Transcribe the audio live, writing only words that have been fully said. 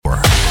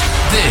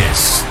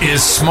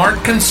is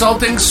Smart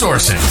Consulting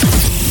Sourcing,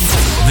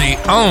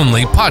 the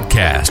only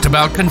podcast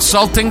about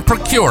consulting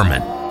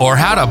procurement or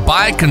how to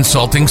buy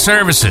consulting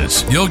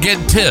services. You'll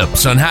get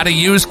tips on how to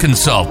use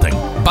consulting,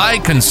 buy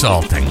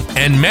consulting,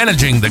 and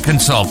managing the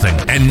consulting.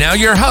 And now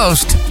your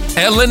host,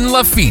 Ellen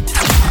Lafitte.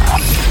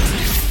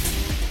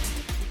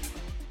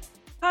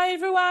 Hi,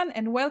 everyone,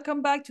 and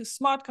welcome back to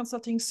Smart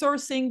Consulting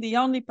Sourcing, the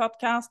only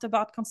podcast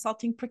about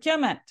consulting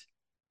procurement.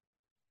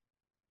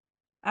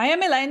 I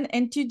am Ellen,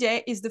 and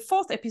today is the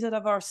fourth episode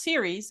of our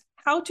series,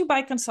 How to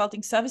Buy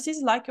Consulting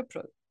Services Like a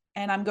Pro.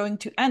 And I'm going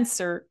to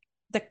answer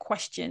the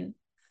question,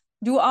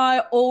 do I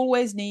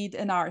always need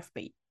an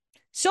RFP?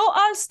 So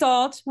I'll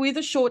start with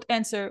a short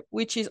answer,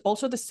 which is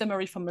also the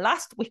summary from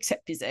last week's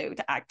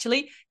episode,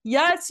 actually.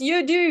 Yes,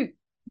 you do.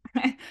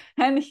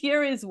 And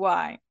here is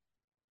why.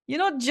 You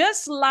know,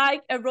 just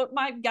like a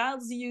roadmap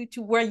guides you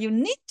to where you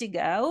need to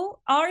go,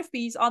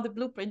 RFPs are the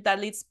blueprint that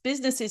leads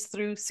businesses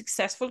through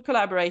successful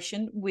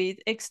collaboration with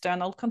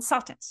external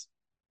consultants.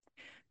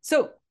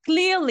 So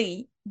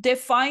clearly,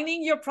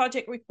 defining your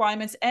project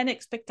requirements and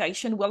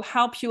expectation will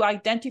help you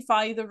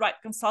identify the right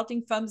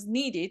consulting firms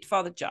needed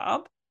for the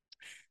job,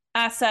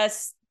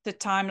 assess the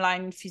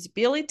timeline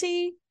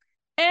feasibility,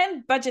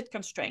 and budget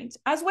constraints,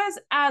 as well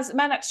as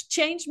manage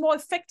change more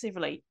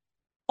effectively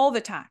all the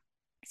time.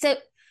 So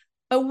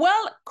a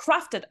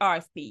well-crafted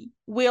RFP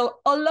will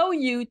allow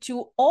you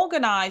to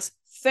organize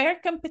fair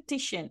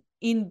competition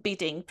in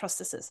bidding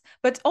processes,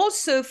 but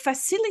also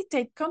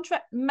facilitate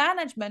contract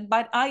management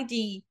by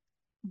adding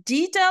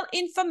detailed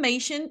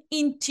information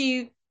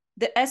into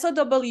the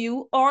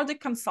SOW or the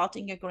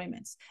consulting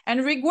agreements.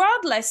 And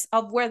regardless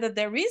of whether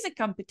there is a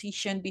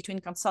competition between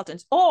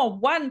consultants or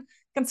one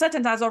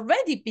consultant has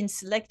already been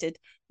selected,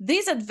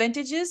 these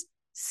advantages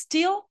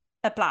still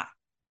apply.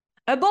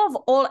 Above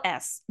all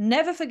else,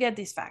 never forget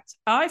this fact.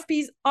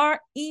 RFPs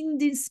are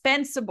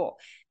indispensable,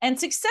 and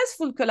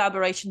successful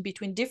collaboration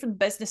between different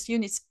business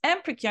units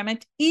and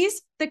procurement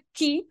is the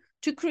key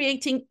to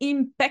creating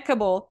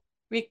impeccable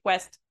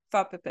request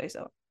for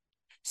proposal.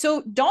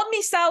 So don't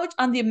miss out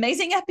on the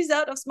amazing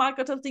episode of Smart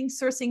Consulting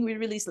Sourcing we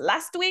released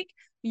last week.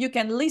 You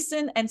can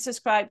listen and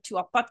subscribe to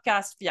our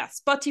podcast via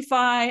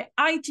Spotify,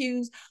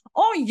 iTunes,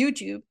 or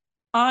YouTube.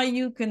 Are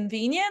you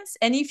convenient?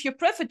 And if you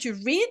prefer to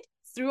read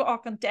through our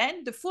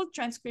content, the full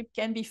transcript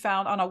can be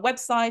found on our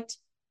website,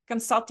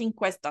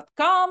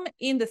 consultingquest.com,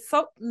 in the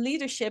Thought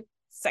Leadership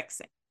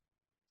section.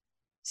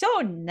 So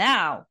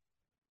now,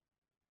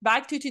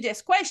 back to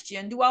today's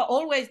question, do I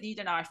always need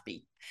an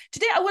RFP?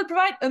 Today, I will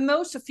provide a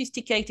more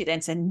sophisticated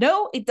answer.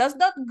 No, it does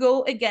not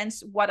go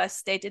against what I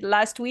stated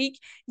last week.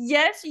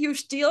 Yes, you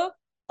still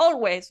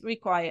always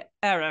require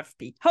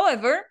RFP.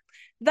 However,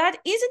 that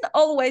isn't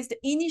always the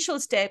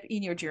initial step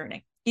in your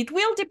journey. It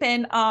will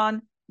depend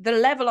on the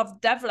level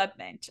of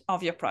development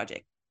of your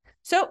project.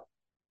 So,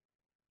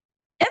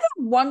 ever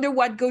wonder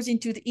what goes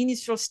into the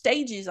initial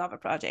stages of a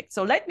project?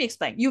 So let me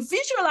explain. You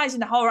visualize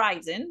an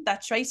horizon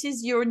that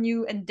traces your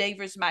new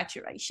endeavor's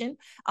maturation.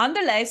 On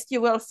the left, you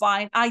will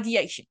find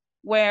ideation,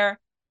 where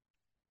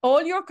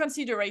all your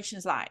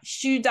considerations lie.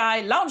 Should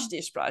I launch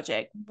this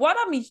project? What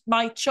are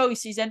my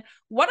choices? And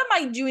what am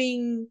I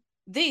doing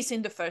this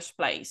in the first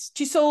place?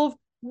 To solve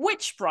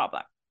which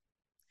problem?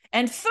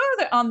 And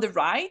further on the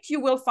right, you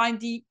will find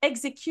the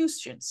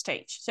execution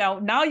stage. So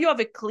now you have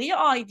a clear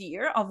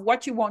idea of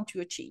what you want to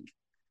achieve.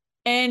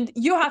 And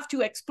you have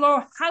to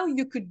explore how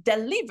you could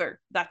deliver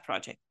that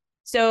project.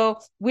 So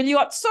will you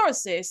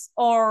outsource this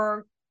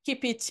or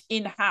keep it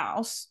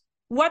in-house?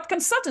 What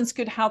consultants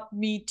could help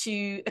me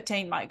to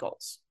attain my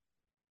goals?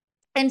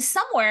 And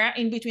somewhere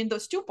in between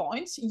those 2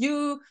 points,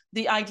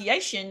 the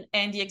ideation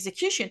and the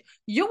execution,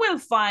 you will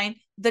find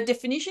the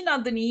definition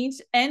of the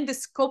needs and the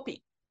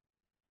scoping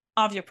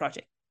of your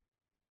project.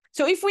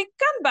 So if we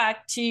come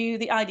back to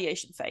the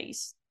ideation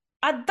phase,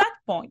 at that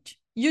point,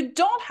 you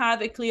don't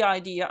have a clear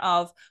idea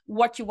of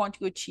what you want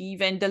to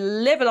achieve, and the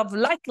level of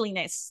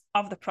likeliness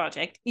of the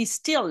project is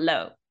still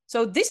low.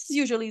 So this is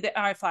usually the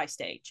RFI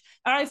stage.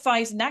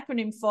 RFI is an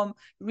acronym from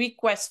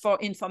Request for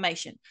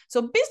Information.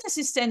 So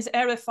businesses send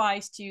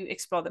RFIs to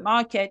explore the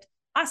market,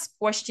 ask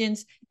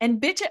questions,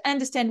 and better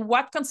understand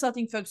what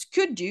consulting firms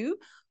could do,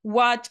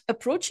 what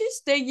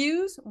approaches they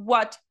use,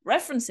 what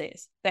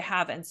references they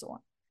have, and so on.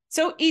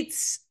 So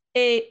it's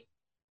a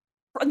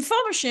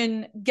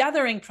information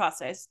gathering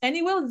process, and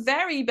it will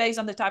vary based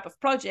on the type of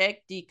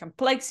project, the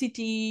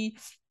complexity,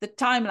 the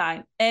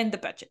timeline, and the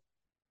budget.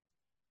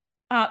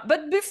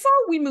 But before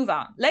we move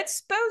on, let's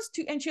pause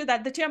to ensure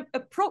that the term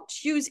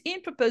approach used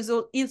in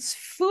proposal is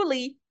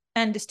fully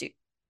understood.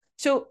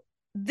 So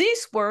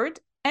this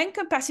word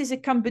encompasses a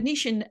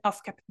combination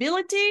of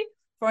capability,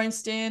 for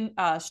instance,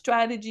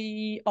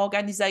 strategy,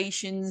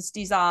 organizations,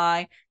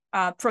 design,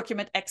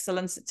 procurement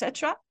excellence,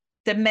 etc.,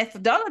 the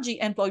methodology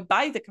employed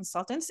by the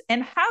consultants,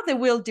 and how they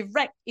will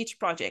direct each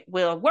project.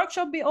 Will a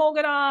workshop be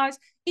organized?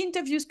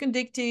 Interviews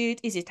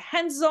conducted? Is it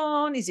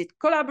hands-on? Is it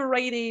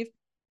collaborative?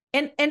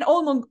 And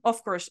among,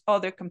 of course,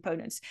 other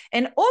components.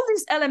 And all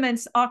these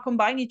elements are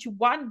combined into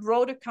one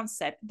broader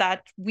concept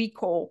that we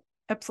call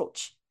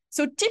approach.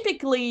 So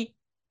typically,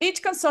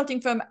 Each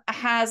consulting firm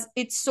has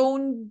its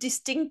own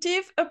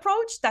distinctive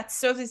approach that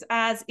serves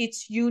as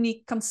its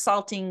unique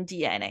consulting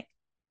DNA.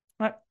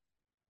 Right?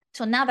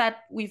 So now that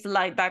we've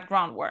laid that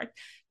groundwork,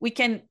 we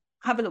can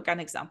have a look at an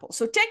example.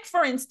 So take,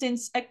 for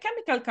instance, a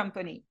chemical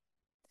company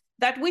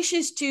that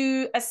wishes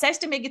to assess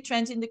the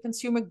megatrends in the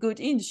consumer good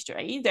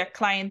industry, their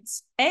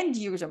clients' end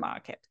user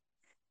market.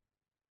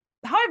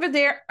 However,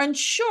 they're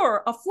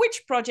unsure of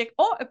which project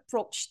or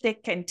approach they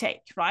can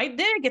take, right?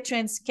 The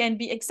megatrends can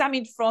be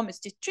examined from a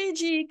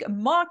strategic, a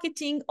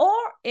marketing, or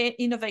an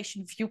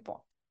innovation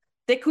viewpoint.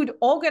 They could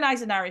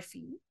organize an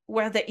RFP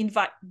where they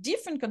invite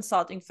different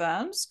consulting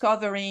firms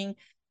covering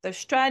the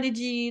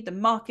strategy, the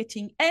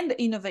marketing, and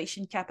the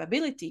innovation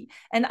capability,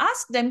 and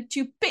ask them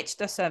to pitch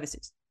their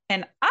services.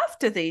 And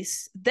after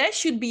this, they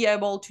should be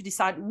able to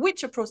decide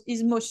which approach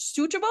is most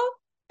suitable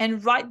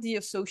and write the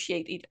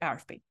associated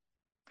RFP.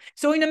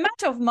 So in a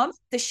matter of months,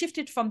 they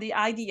shifted from the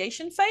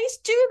ideation phase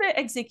to the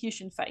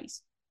execution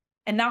phase.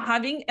 And now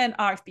having an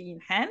RFP in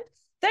hand,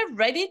 they're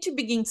ready to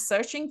begin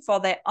searching for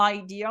their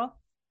ideal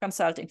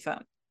consulting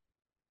firm.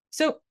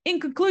 So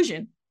in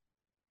conclusion,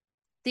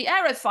 the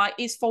RFI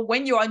is for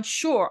when you're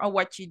unsure of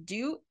what you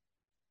do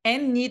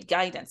and need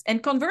guidance.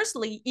 And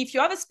conversely, if you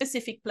have a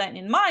specific plan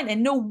in mind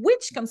and know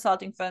which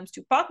consulting firms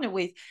to partner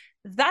with,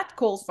 that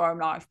calls for an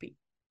RFP.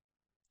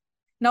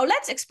 Now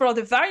let's explore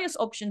the various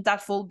options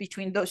that fall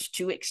between those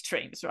two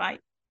extremes, right?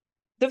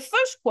 The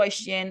first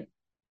question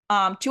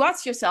to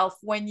ask yourself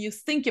when you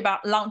think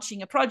about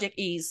launching a project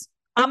is,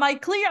 am I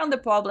clear on the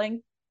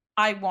problem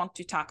I want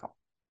to tackle?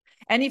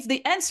 And if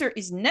the answer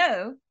is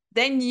no,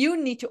 then you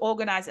need to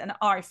organize an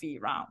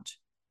RFP round.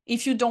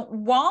 If you don't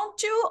want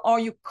to or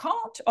you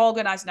can't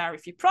organize an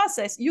RFP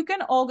process, you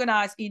can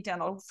organize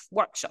internal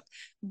workshops,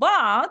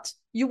 but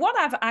you won't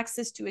have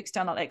access to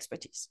external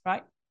expertise,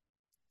 right?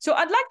 So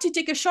I'd like to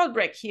take a short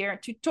break here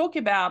to talk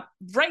about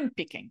brain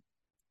picking.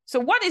 So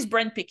what is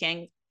brain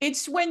picking?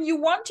 It's when you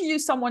want to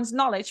use someone's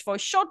knowledge for a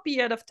short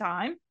period of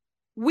time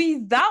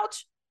without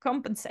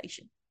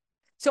compensation.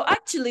 So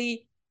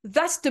actually,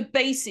 that's the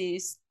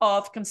basis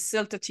of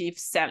consultative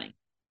selling.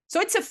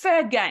 So it's a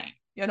fair game,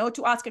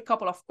 to ask a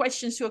couple of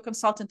questions to a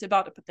consultant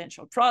about a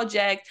potential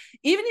project,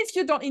 even if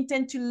you don't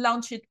intend to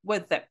launch it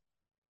with them.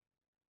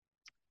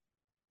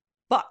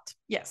 But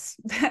yes,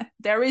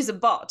 there is a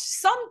but.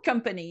 Some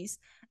companies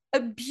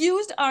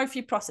abuse the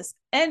RFP process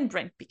and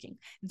brain picking.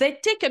 They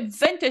take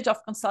advantage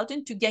of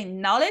consultants to gain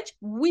knowledge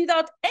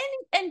without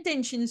any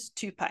intentions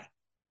to pay.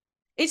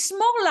 It's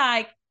more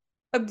like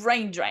a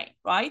brain drain,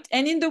 right?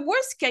 And in the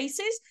worst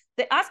cases,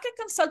 they ask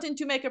a consultant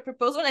to make a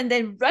proposal and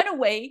then run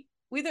away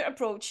with their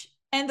approach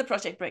and the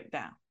project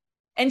breakdown.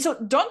 And so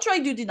don't try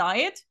to deny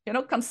it.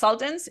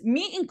 Consultants,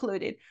 me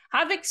included,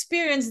 have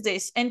experienced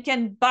this and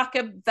can back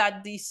up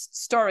that these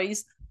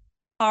stories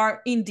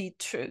are indeed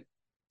true.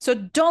 So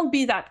don't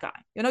be that guy.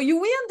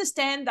 We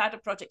understand that a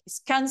project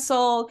is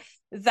canceled,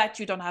 that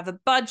you don't have a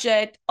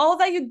budget, or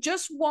that you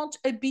just want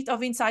a bit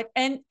of insight,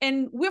 and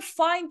we're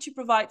fine to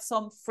provide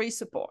some free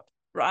support,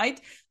 right?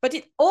 But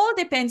it all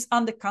depends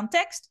on the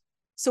context.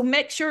 So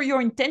make sure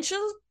your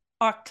intentions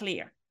are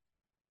clear.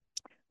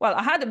 Well,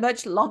 I had a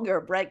much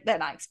longer break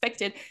than I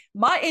expected.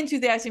 My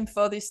enthusiasm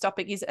for this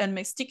topic is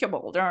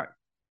unmistakable,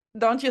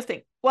 don't you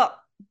think? Well,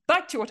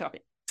 back to our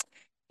topic.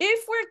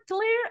 If we're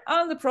clear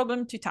on the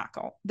problem to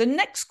tackle, the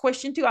next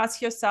question to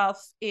ask yourself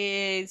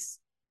is,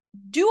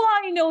 do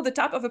I know the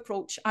type of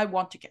approach I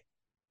want to get?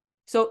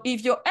 So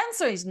if your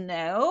answer is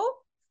no,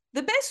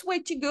 the best way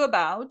to go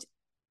about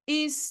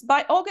is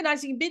by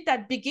organizing a bid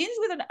that begins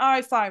with an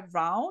RFI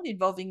round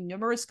involving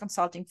numerous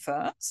consulting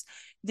firms.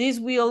 This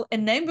will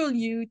enable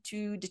you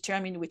to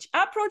determine which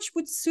approach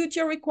would suit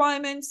your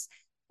requirements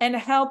and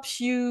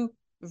helps you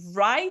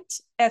write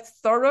a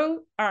thorough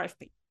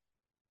RFP.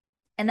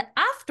 And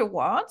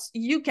afterwards,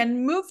 you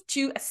can move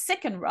to a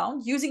second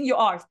round using your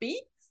RFP,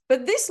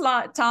 but this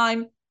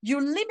time you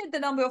limit the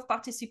number of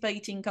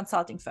participating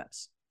consulting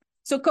firms.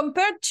 So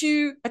compared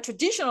to a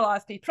traditional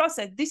RFP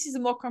process, this is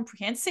more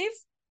comprehensive.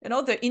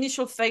 The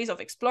initial phase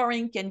of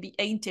exploring can be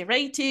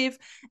iterative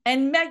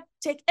and may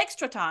take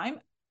extra time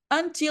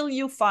until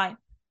you find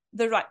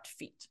the right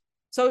fit.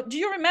 So do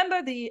you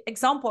remember the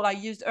example I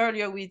used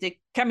earlier with the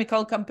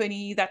chemical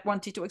company that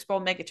wanted to explore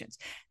megatrends?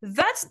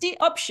 That's the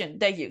option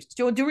they used.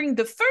 So during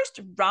the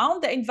first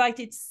round, they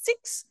invited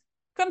 6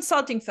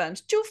 consulting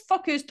firms, 2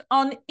 focused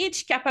on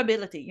each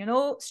capability,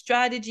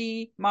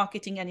 strategy,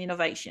 marketing, and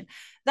innovation.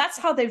 That's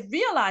how they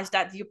realized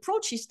that the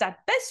approaches that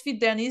best fit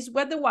their needs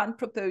were the one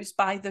proposed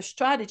by the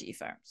strategy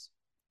firms.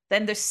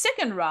 Then the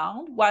second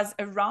round was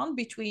a round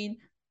between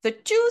the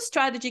 2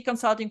 strategy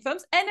consulting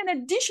firms and an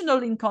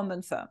additional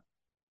incumbent firm.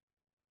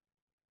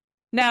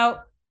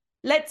 Now,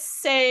 let's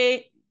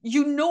say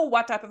you know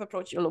what type of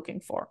approach you're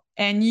looking for,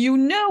 and you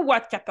know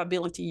what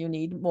capability you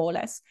need, more or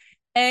less,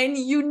 and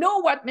you know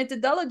what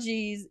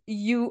methodologies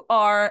you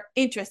are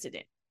interested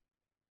in.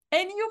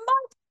 And you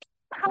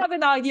might have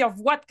an idea of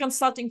what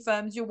consulting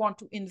firms you want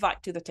to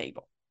invite to the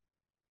table.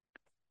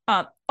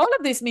 All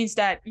of this means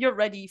that you're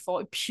ready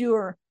for a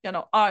pure,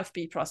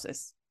 RFP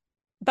process.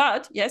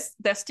 But yes,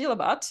 there's still a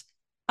but.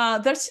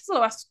 There's just the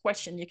last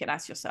question you can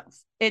ask yourself.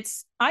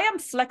 It's, I am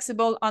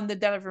flexible on the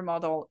delivery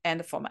model and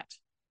the format.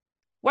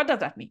 What does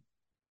that mean?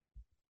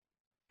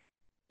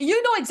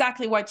 You know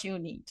exactly what you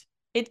need.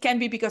 It can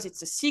be because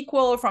it's a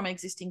sequel from an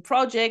existing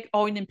project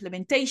or an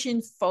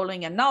implementation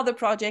following another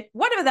project,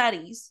 whatever that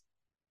is.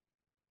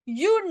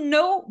 You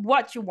know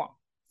what you want.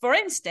 For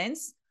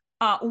instance,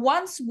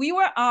 once we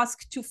were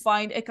asked to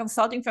find a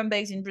consulting firm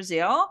based in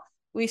Brazil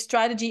with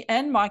strategy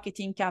and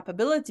marketing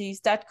capabilities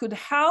that could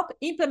help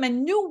implement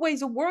new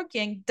ways of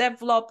working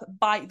developed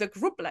by the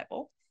group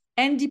level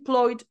and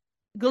deployed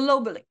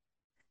globally.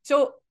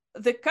 So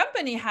the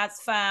company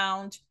has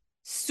found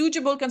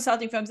suitable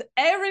consulting firms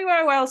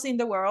everywhere else in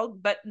the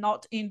world, but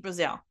not in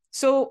Brazil.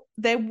 So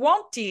they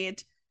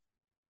wanted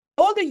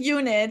all the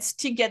units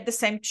to get the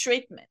same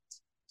treatment.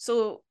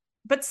 So,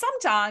 but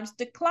sometimes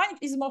the client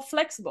is more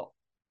flexible.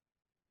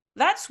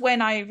 That's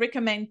when I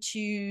recommend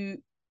to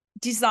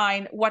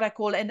design what I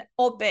call an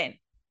open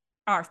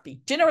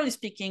RFP. Generally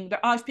speaking, the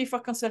RFP for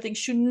consulting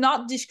should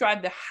not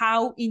describe the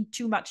how in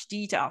too much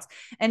details.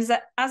 And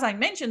as I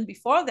mentioned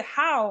before, the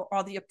how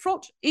or the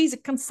approach is a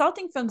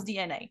consulting firm's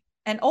DNA,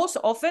 and also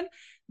often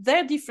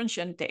their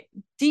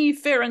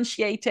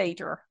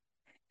differentiator.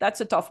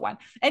 That's a tough one.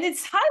 And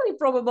it's highly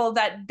probable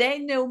that they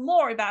know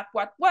more about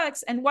what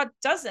works and what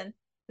doesn't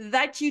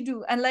that you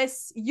do,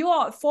 unless you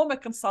are a former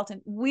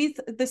consultant with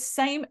the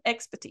same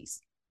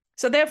expertise.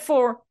 So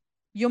therefore,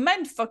 your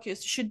main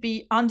focus should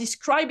be on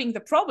describing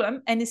the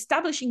problem and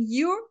establishing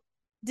your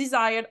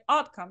desired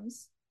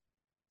outcomes.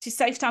 To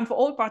save time for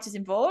all parties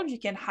involved, you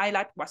can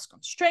highlight what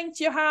constraints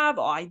you have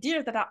or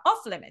ideas that are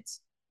off limits.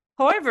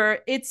 However,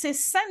 it's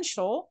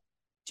essential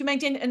to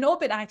maintain an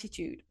open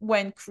attitude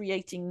when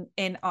creating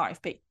an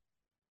RFP.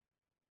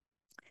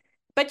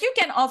 But you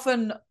can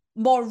often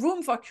more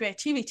room for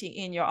creativity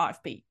in your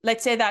RFP.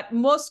 Let's say that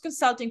most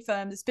consulting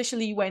firms,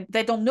 especially when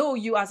they don't know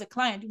you as a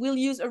client, will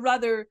use a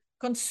rather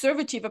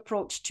conservative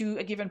approach to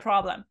a given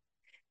problem.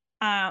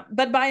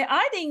 But by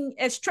adding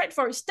a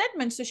straightforward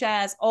statement such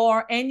as,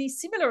 or any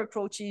similar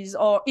approaches,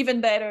 or even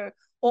better,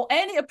 or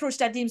any approach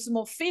that deems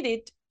more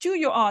fitted to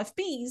your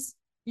RFPs,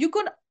 you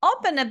could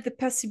open up the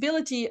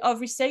possibility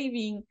of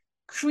receiving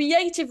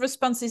creative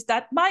responses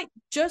that might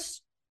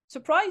just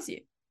surprise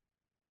you.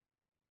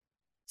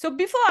 So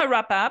before I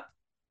wrap up,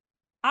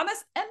 I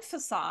must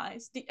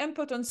emphasize the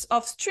importance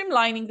of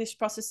streamlining these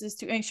processes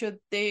to ensure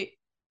they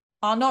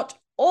are not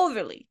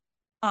overly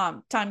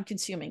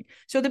time-consuming.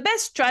 So the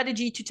best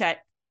strategy to take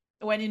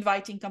when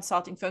inviting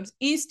consulting firms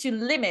is to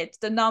limit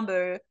the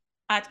number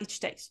at each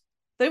stage.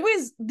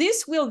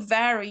 This will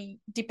vary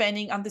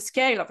depending on the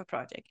scale of a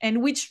project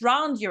and which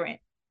round you're in.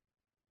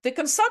 The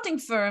consulting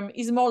firm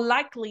is more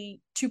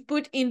likely to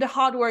put in the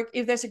hard work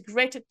if there's a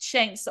greater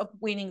chance of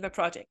winning the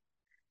project.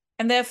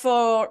 And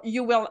therefore,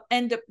 you will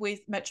end up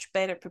with much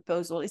better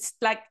proposal. It's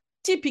like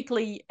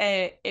typically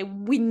a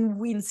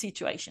win-win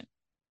situation.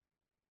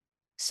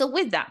 So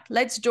with that,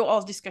 let's draw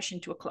our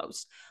discussion to a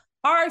close.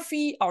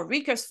 RFP, or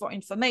request for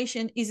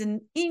information, is an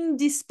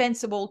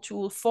indispensable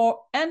tool for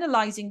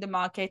analyzing the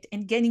market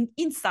and gaining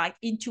insight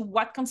into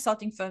what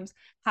consulting firms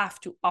have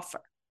to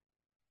offer.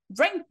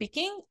 Rank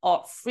picking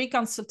or free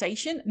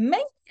consultation may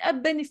be a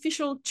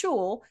beneficial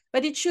tool,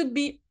 but it should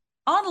be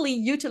only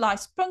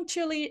utilized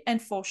punctually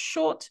and for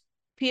short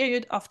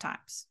period of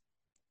times.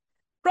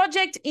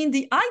 Project in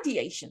the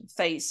ideation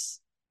phase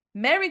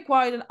may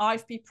require an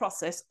RFP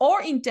process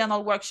or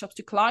internal workshops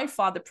to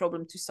clarify the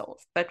problem to solve.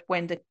 But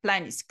when the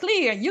plan is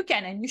clear, you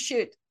can and you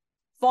should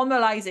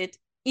formalize it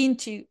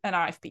into an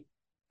RFP.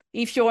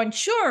 If you're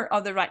unsure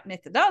of the right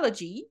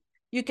methodology,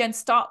 you can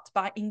start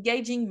by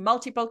engaging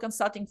multiple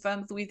consulting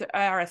firms with the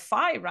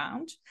RFI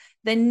round,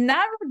 then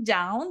narrow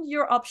down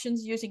your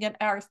options using an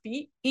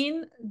RFP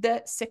in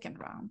the second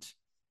round,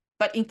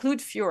 but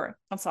include fewer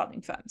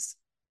consulting firms.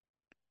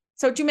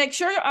 So to make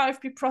sure your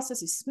RFP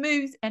process is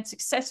smooth and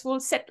successful,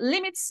 set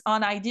limits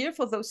on idea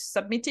for those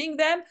submitting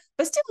them,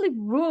 but still leave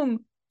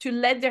room to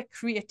let their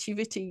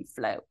creativity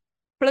flow.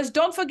 Plus,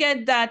 don't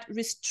forget that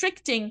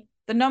restricting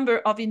the number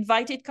of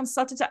invited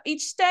consultants at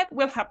each step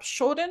will help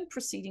shorten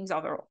proceedings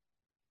overall.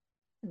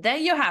 There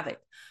you have it,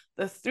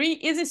 the 3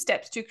 easy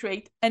steps to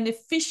create an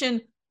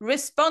efficient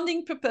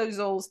responding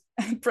proposals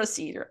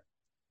procedure.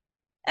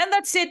 And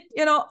that's it.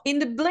 In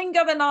the blink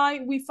of an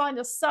eye, we find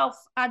ourselves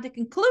at the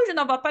conclusion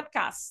of our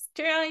podcast.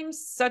 Time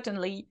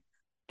certainly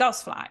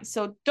does fly.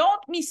 So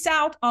don't miss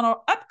out on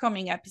our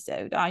upcoming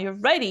episode. Are you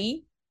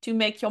ready to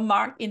make your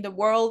mark in the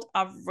world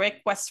of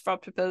requests for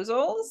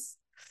proposals?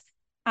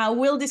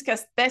 We'll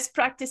discuss best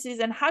practices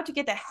and how to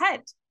get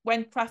ahead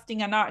when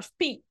crafting an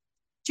RFP.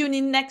 Tune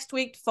in next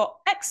week for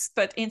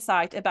expert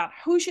insight about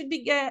who should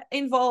be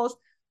involved,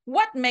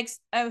 what makes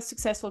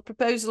successful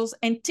proposals,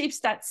 and tips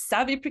that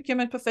savvy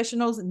procurement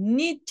professionals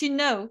need to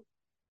know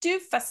to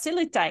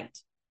facilitate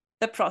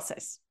the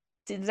process.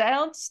 Till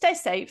then, stay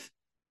safe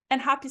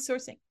and happy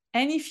sourcing.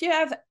 And if you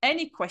have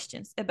any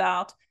questions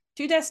about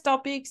today's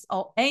topics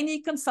or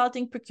any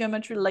consulting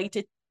procurement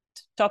related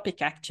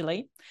topic,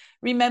 actually,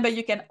 remember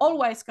you can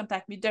always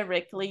contact me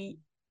directly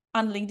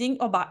on LinkedIn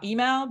or by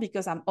email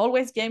because I'm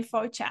always game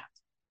for a chat.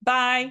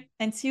 Bye,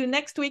 and see you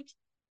next week.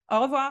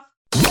 Au revoir.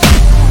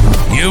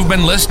 You've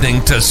been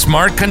listening to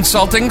Smart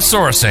Consulting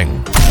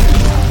Sourcing,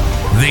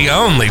 the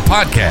only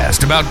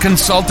podcast about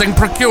consulting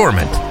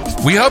procurement.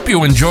 We hope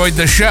you enjoyed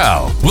the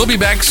show. We'll be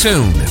back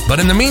soon, but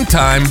in the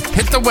meantime,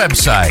 hit the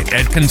website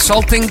at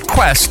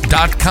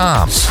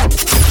consultingquest.com.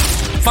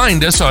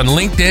 Find us on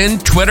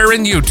LinkedIn, Twitter,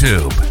 and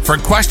YouTube. For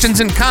questions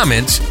and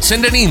comments,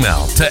 send an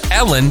email to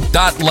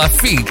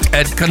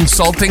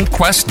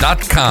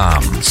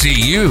ellen.lafitte@consultingquest.com. See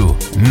you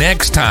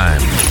next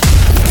time.